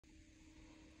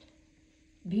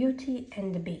Beauty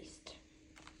and the Beast.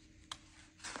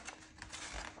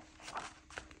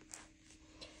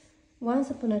 Once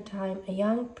upon a time, a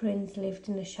young prince lived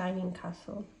in a shining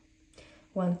castle.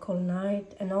 One cold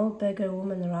night, an old beggar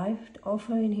woman arrived,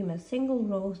 offering him a single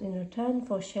rose in return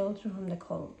for shelter from the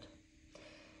cold.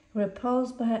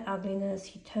 Repulsed by her ugliness,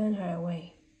 he turned her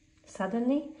away.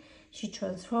 Suddenly, she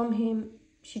transformed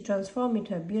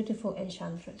into a beautiful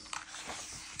enchantress.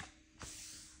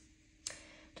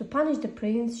 To punish the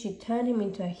prince, she turned him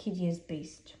into a hideous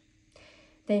beast.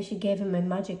 Then she gave him a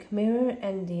magic mirror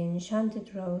and the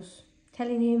enchanted rose,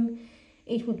 telling him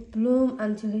it would bloom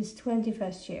until his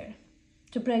 21st year.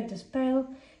 To break the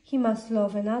spell, he must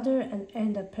love another and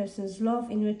earn that person's love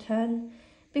in return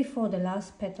before the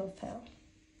last petal fell.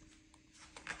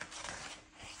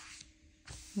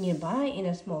 Nearby, in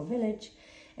a small village,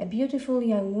 a beautiful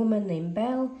young woman named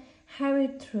Belle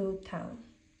hurried through town.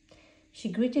 She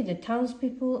greeted the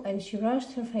townspeople and she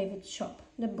rushed her favorite shop,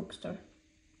 the bookstore.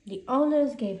 The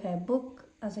owners gave her a book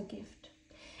as a gift.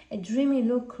 A dreamy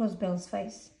look crossed Belle's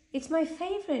face. "It's my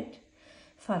favorite.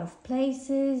 Far off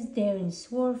places, daring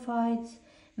sword fights,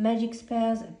 magic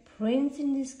spells, a prince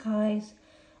in disguise.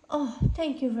 Oh,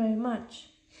 thank you very much."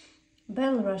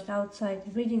 Belle rushed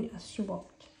outside, reading as she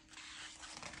walked.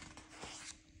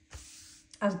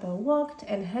 As Belle walked,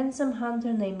 a handsome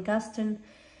hunter named Gaston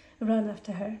ran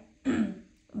after her.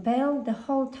 "Belle, the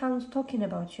whole town's talking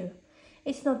about you.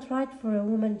 It's not right for a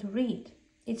woman to read.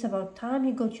 It's about time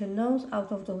you got your nose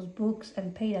out of those books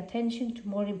and paid attention to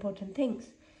more important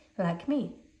things, like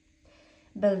me."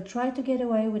 Belle tried to get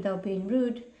away without being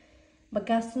rude, but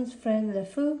Gaston's friend Le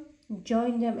Fou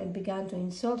joined them and began to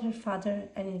insult her father,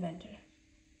 an inventor.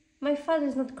 "My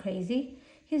father's not crazy,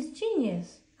 he's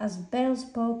genius." As Belle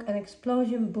spoke, an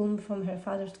explosion boomed from her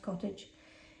father's cottage,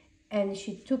 and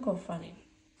she took off running.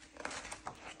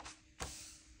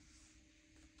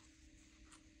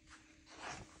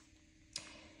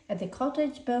 At the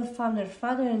cottage, Belle found her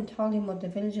father and told him what the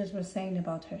villagers were saying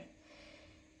about her.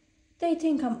 "They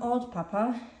think I'm odd,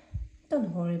 Papa."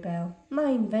 "Don't worry, Belle.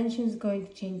 My invention's going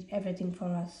to change everything for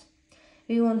us.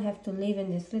 We won't have to live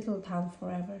in this little town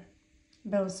forever."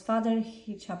 Belle's father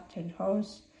hitched up her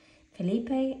horse,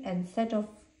 Felipe, and set off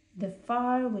the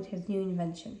far with his new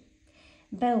invention.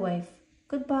 Belle waved,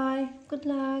 "Goodbye, good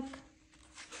luck."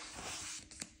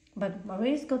 But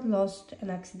Maurice got lost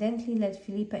and accidentally led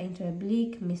Felipe into a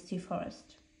bleak, misty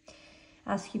forest.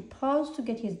 As he paused to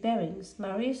get his bearings,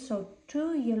 Maurice saw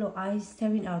two yellow eyes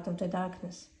staring out of the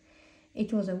darkness.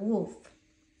 It was a wolf.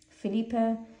 Felipe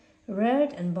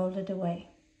reared and bolted away.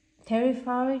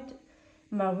 Terrified,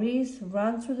 Maurice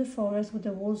ran through the forest with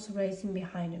the wolves racing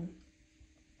behind him.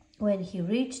 When he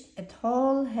reached a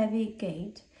tall, heavy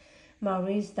gate,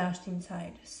 Maurice dashed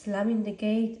inside, slamming the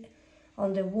gate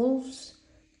on the wolves,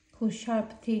 whose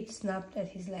sharp teeth snapped at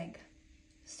his leg.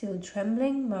 Still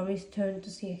trembling, Maurice turned to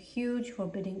see a huge,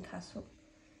 forbidding castle.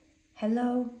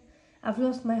 "Hello, I've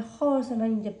lost my horse and I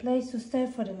need a place to stay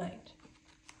for the night."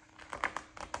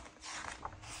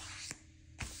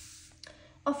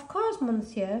 "Of course,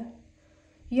 monsieur.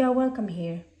 You are welcome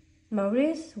here."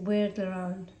 Maurice whirled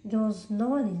around. There was no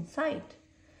one in sight.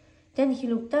 Then he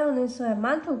looked down and saw a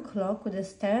mantel clock with a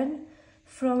stern,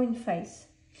 frowning face.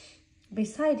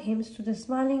 Beside him stood a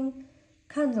smiling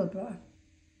candelabra.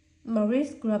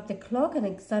 Maurice grabbed the clock and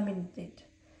examined it.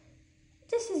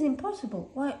 "This is impossible.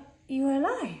 Why, you are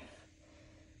alive!"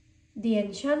 The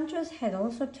enchantress had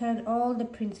also turned all the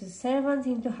prince's servants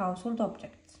into household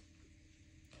objects.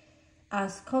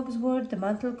 As Cogsworth, the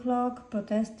mantel clock,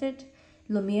 protested,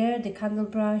 Lumiere, the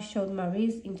candelabra, showed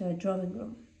Maurice into a drawing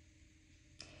room.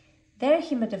 There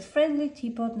he met a friendly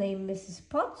teapot named Mrs.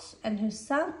 Potts and her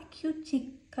son, a cute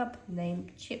teacup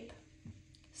named Chip.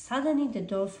 Suddenly the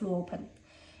door flew open.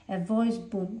 A voice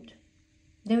boomed.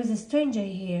 "There is a stranger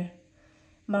here."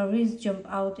 Maurice jumped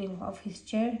out of his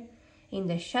chair. In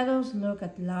the shadows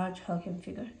lurked a large, hulking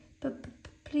figure.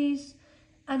 Please,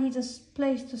 I need a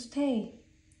place to stay,"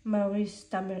 Maurice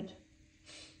stammered.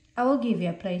 "I will give you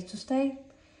a place to stay."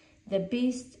 The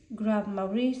beast grabbed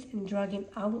Maurice and dragged him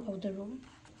out of the room.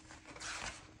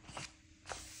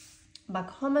 Back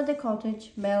home at the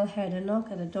cottage, Belle heard a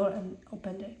knock at the door and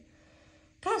opened it.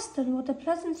 "Gaston, what a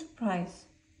pleasant surprise."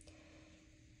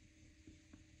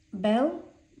 "Belle,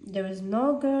 there is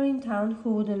no girl in town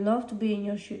who wouldn't love to be in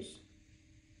your shoes."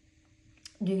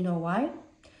 "Do you know why?"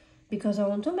 "Because I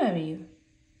want to marry you."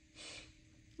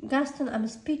 "Gaston, I'm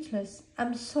speechless.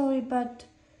 I'm sorry, but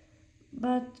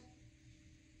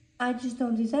I just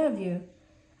don't deserve you."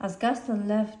 As Gaston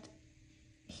left,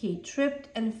 he tripped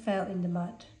and fell in the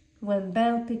mud. When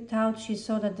Belle peeked out, she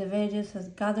saw that the villagers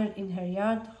had gathered in her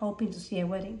yard, hoping to see a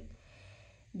wedding.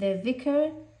 The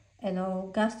vicar and all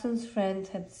Gaston's friends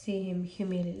had seen him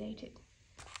humiliated.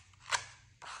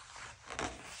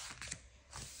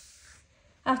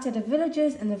 After the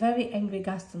villagers and the very angry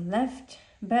Gaston left,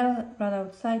 Belle ran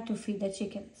outside to feed the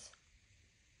chickens.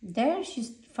 There she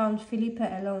found Felipe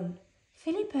alone.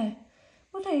 "Felipe,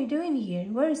 what are you doing here?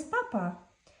 Where is Papa?"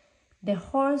 The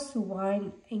horse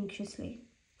whined anxiously.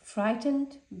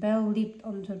 Frightened, Belle leaped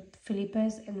onto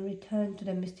Felipe's and returned to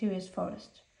the mysterious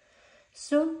forest.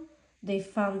 Soon they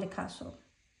found the castle.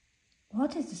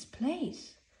 "What is this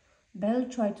place?" Belle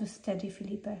tried to steady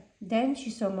Felipe. Then she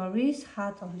saw Marie's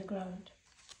hat on the ground.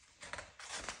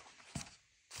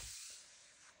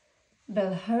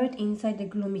 Belle hurried inside the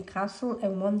gloomy castle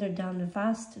and wandered down the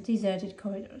vast, deserted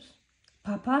corridors.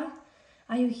 "Papa,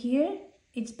 are you here?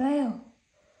 It's Belle."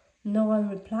 No one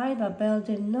replied, but Belle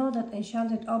didn't know that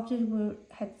enchanted objects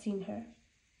had seen her.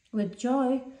 With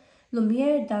joy,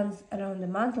 Lumiere danced around the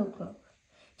mantel clock.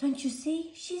 "Don't you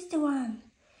see? She's the one.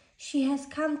 She has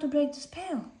come to break the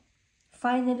spell."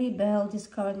 Finally, Belle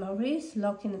discovered Maurice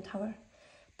locked in the tower.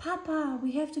 "Papa,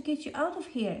 we have to get you out of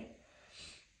here."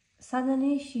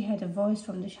 Suddenly, she heard a voice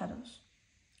from the shadows.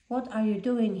 "What are you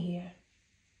doing here?"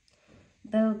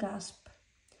 Belle gasped.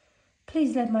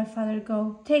 "Please let my father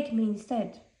go. Take me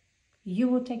instead." "You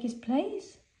will take his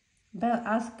place?" Belle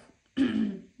asked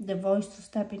the voice to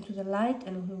step into the light,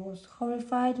 and who was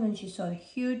horrified when she saw a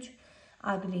huge,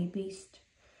 ugly beast.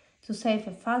 To save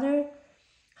her father,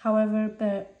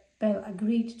 however, Belle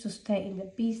agreed to stay in the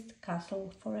beast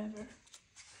castle forever.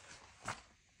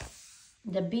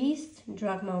 The beast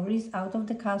dragged Maurice out of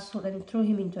the castle and threw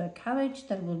him into a carriage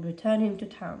that would return him to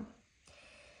town.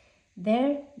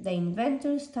 There, the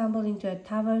inventor stumbled into a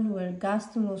tavern where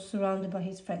Gaston was surrounded by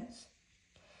his friends.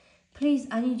 "Please,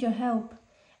 I need your help.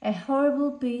 A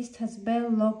horrible beast has Belle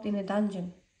locked in a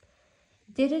dungeon."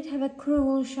 "Did it have a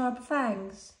cruel, sharp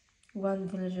fangs?" one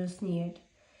villager sneered.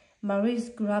 Maurice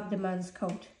grabbed the man's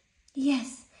coat.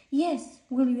 Yes,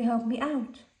 will you help me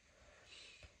out?"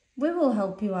 "We will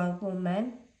help you out, old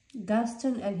man."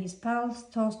 Gaston and his pals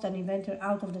tossed an inventor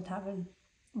out of the tavern,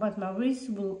 but Maurice's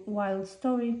wild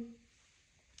story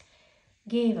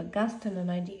gave Gaston an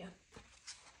idea.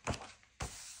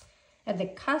 At the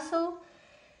castle,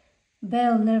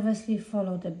 Belle nervously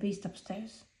followed the beast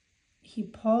upstairs. He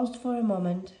paused for a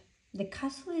moment. "The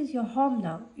castle is your home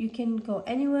now. You can go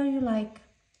anywhere you like,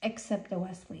 except the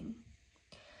West Wing."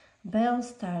 Belle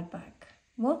stared back.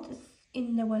 "What is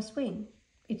in the West Wing?"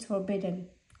 "It's forbidden."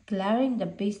 Glaring, the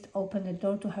beast opened the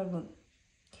door to her room.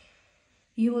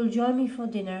 "You will join me for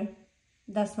dinner.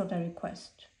 That's not a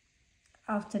request."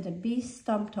 After the beast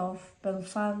stomped off, Belle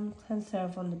found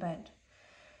herself on the bed.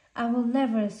 "I will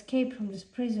never escape from this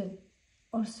prison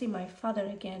or see my father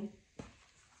again."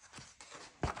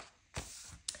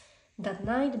 That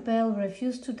night, Belle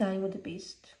refused to dine with the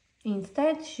beast.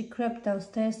 Instead, she crept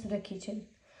downstairs to the kitchen.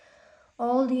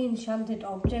 All the enchanted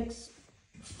objects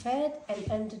fed and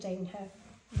entertained her.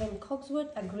 Then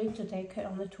Cogsworth agreed to take her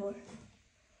on a tour.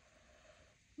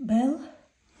 Belle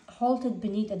halted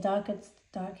beneath a darkest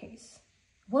staircase.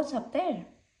 "What's up there?"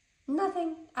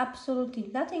 "Nothing, absolutely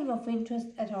nothing of interest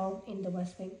at all in the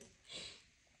West Wing."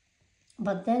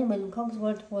 But then, when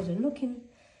Cogsworth wasn't looking,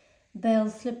 Belle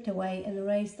slipped away and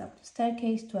raced up the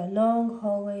staircase to a long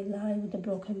hallway lined with the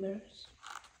broken mirrors.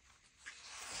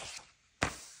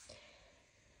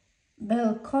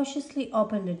 Belle cautiously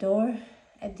opened the door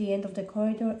at the end of the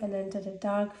corridor and entered a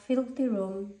dark, filthy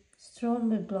room strewn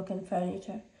with broken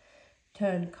furniture,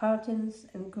 turned curtains,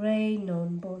 and grey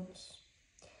gnome bones.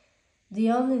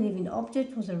 The only living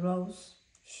object was a rose,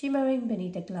 shimmering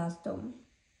beneath a glass dome.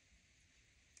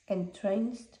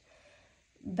 Entranced,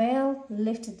 Belle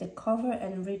lifted the cover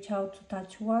and reached out to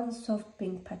touch one soft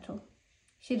pink petal.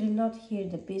 She did not hear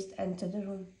the beast enter the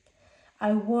room.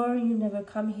 "I warn you, never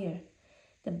come here."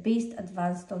 The beast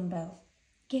advanced on Belle.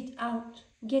 Get out!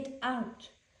 Get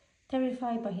out!"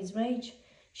 Terrified by his rage,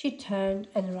 she turned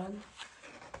and ran.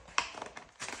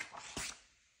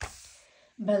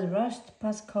 Belle rushed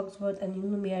past Cogsworth and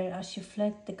Lumiere as she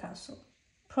fled the castle.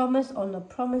 "Promise or no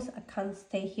promise, I can't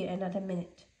stay here another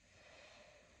minute."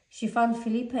 She found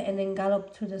Felipe and then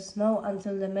galloped through the snow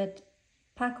until they met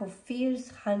a pack of fierce,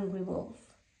 hungry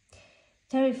wolves.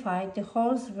 Terrified, the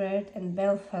horse reared and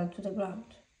Belle fell to the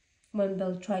ground. When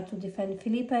Belle tried to defend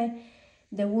Felipe,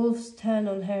 the wolves turned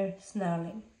on her,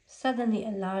 snarling. Suddenly,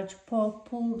 a large paw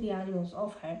pulled the animals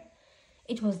off her.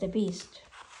 It was the beast.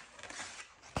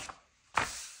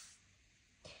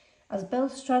 As Belle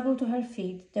struggled to her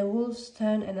feet, the wolves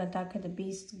turned and attacked the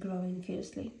beast, growling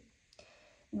fiercely.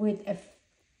 With a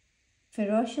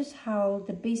ferocious howl,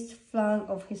 the beast flung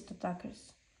off his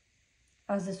attackers.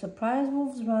 As the surprise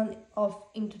wolves ran off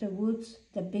into the woods,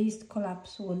 the beast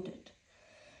collapsed wounded.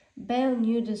 Belle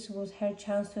knew this was her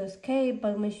chance to escape,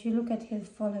 but when she looked at her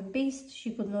fallen beast,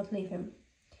 she could not leave him.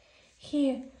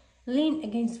 "Here, lean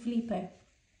against Felipe,"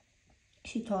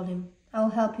 she told him.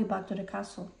 "I'll help you back to the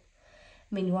castle."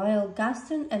 Meanwhile,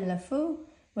 Gaston and LeFou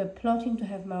were plotting to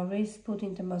have Maurice put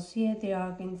into Monsieur the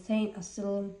Arc insane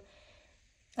asylum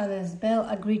unless Belle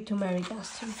agreed to marry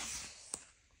Gaston.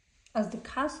 As the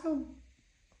castle,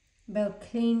 Belle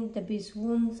cleaned the beast's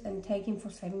wounds and thanked him for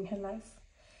saving her life.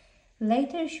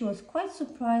 Later, she was quite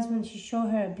surprised when she showed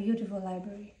her a beautiful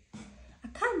library. "I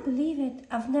can't believe it.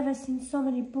 I've never seen so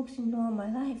many books in all my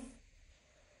life."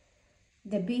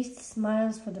 The beast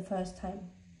smiles for the first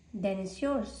time. "Then it's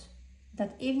yours."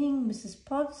 That evening, Mrs.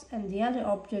 Potts and the other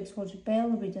objects watched Belle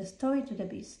read a story to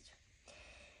the beast.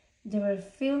 They were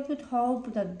filled with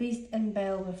hope that Beast and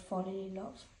Belle were falling in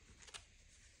love.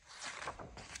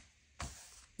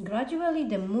 Gradually,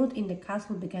 the mood in the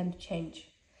castle began to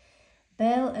change.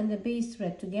 Belle and the beast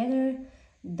read together,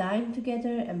 dined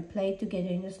together, and played together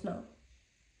in the snow.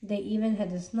 They even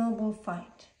had a snowball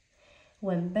fight.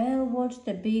 When Belle watched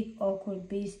the big, awkward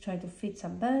beast try to feed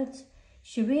some birds,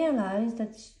 she realized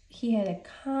that he had a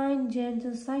kind,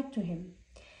 gentle side to him,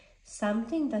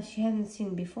 something that she hadn't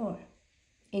seen before.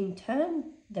 In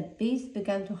turn, the beast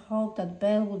began to hope that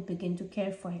Belle would begin to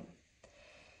care for him.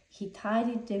 He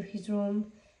tidied his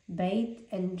room, bathed,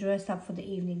 and dressed up for the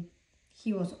evening.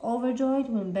 He was overjoyed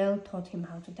when Belle taught him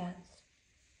how to dance.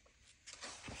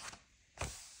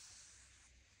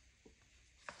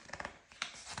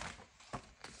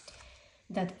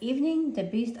 That evening, the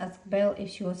beast asked Belle if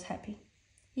she was happy.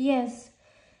 "Yes,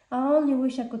 I only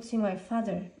wish I could see my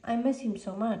father. I miss him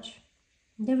so much."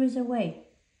 "There is a way."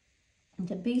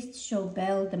 The beast showed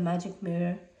Belle the magic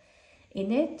mirror.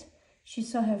 In it, she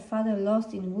saw her father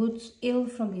lost in woods, ill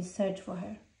from his search for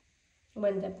her.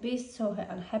 When the beast saw her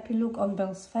unhappy look on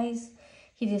Belle's face,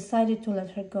 he decided to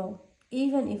let her go,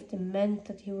 even if it meant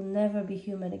that he would never be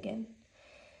human again.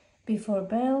 Before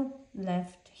Belle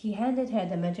left, he handed her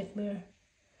the magic mirror.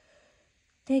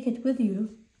 "Take it with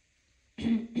you,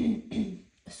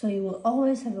 so you will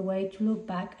always have a way to look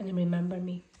back and remember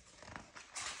me."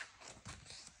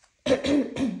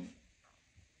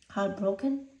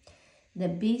 Heartbroken, the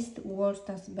beast watched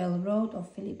as Belle wrote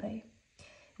of Felipe.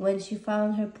 When she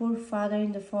found her poor father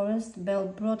in the forest, Belle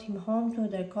brought him home to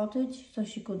their cottage so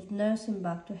she could nurse him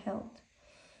back to health.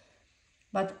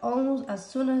 But almost as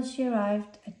soon as she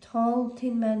arrived, a tall,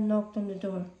 thin man knocked on the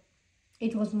door.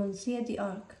 It was Monsieur the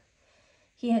Arc.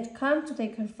 He had come to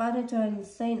take her father to an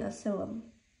insane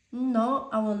asylum. "No,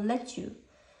 I won't let you."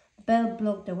 Belle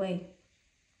blocked the way.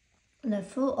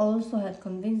 LeFou also had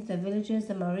convinced the villagers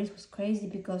that Maurice was crazy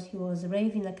because he was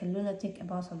raving like a lunatic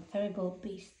about some terrible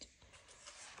beast.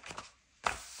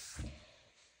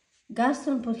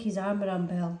 Gaston put his arm around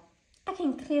Belle. "I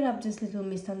can clear up this little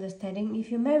misunderstanding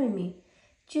if you marry me.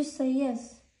 Just say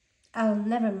yes." "I'll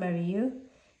never marry you.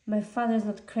 My father's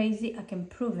not crazy, I can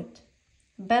prove it."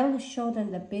 Belle showed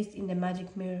them the beast in the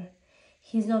magic mirror.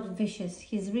 "He's not vicious,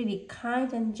 he's really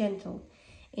kind and gentle."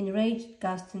 Enraged,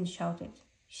 Gaston shouted,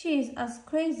 "She is as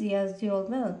crazy as the old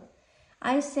man.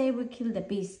 I say we kill the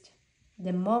beast."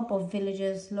 The mob of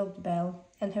villagers locked Belle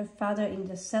and her father in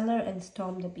the cellar and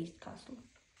stormed the beast castle.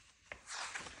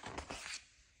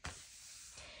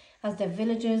 As the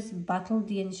villagers battled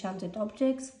the enchanted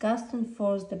objects, Gaston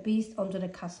forced the beast onto the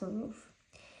castle roof.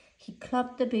 He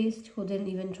clubbed the beast, who didn't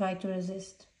even try to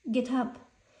resist. "Get up!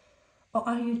 Or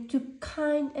are you too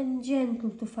kind and gentle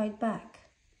to fight back?"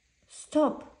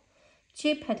 "Stop!"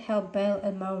 Chip had helped Belle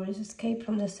and Maurice escape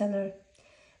from the cellar.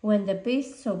 When the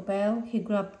beast saw Belle, he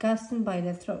grabbed Gaston by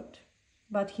the throat.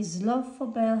 But his love for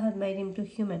Belle had made him too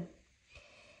human.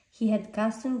 He had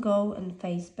Gaston go and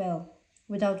face Belle.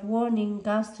 Without warning,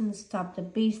 Gaston stabbed the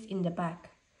beast in the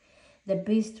back. The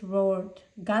beast roared.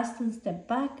 Gaston stepped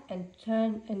back and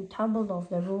turned and tumbled off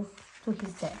the roof to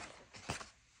his death.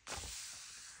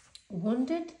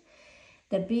 Wounded,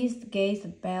 the beast gazed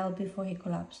at Belle before he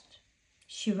collapsed.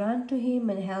 She ran to him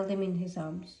and held him in his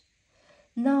arms.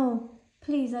 "No,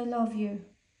 please, I love you."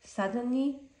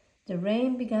 Suddenly, the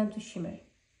rain began to shimmer.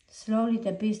 Slowly,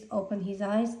 the beast opened his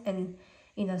eyes and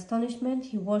in astonishment,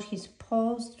 he watched his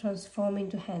paws transform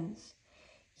into hands.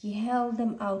 He held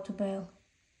them out to Belle.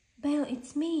 "Belle,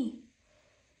 it's me."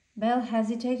 Belle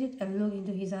hesitated and looked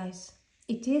into his eyes.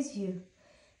 "It is you."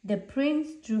 The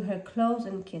prince drew her close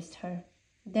and kissed her.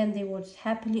 Then they watched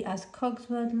happily as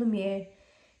Cogsworth, Lumiere,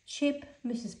 Chip,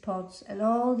 Mrs. Potts, and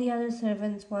all the other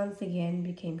servants once again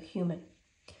became human.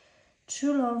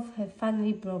 True love had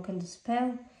finally broken the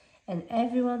spell, and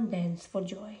everyone danced for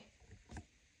joy.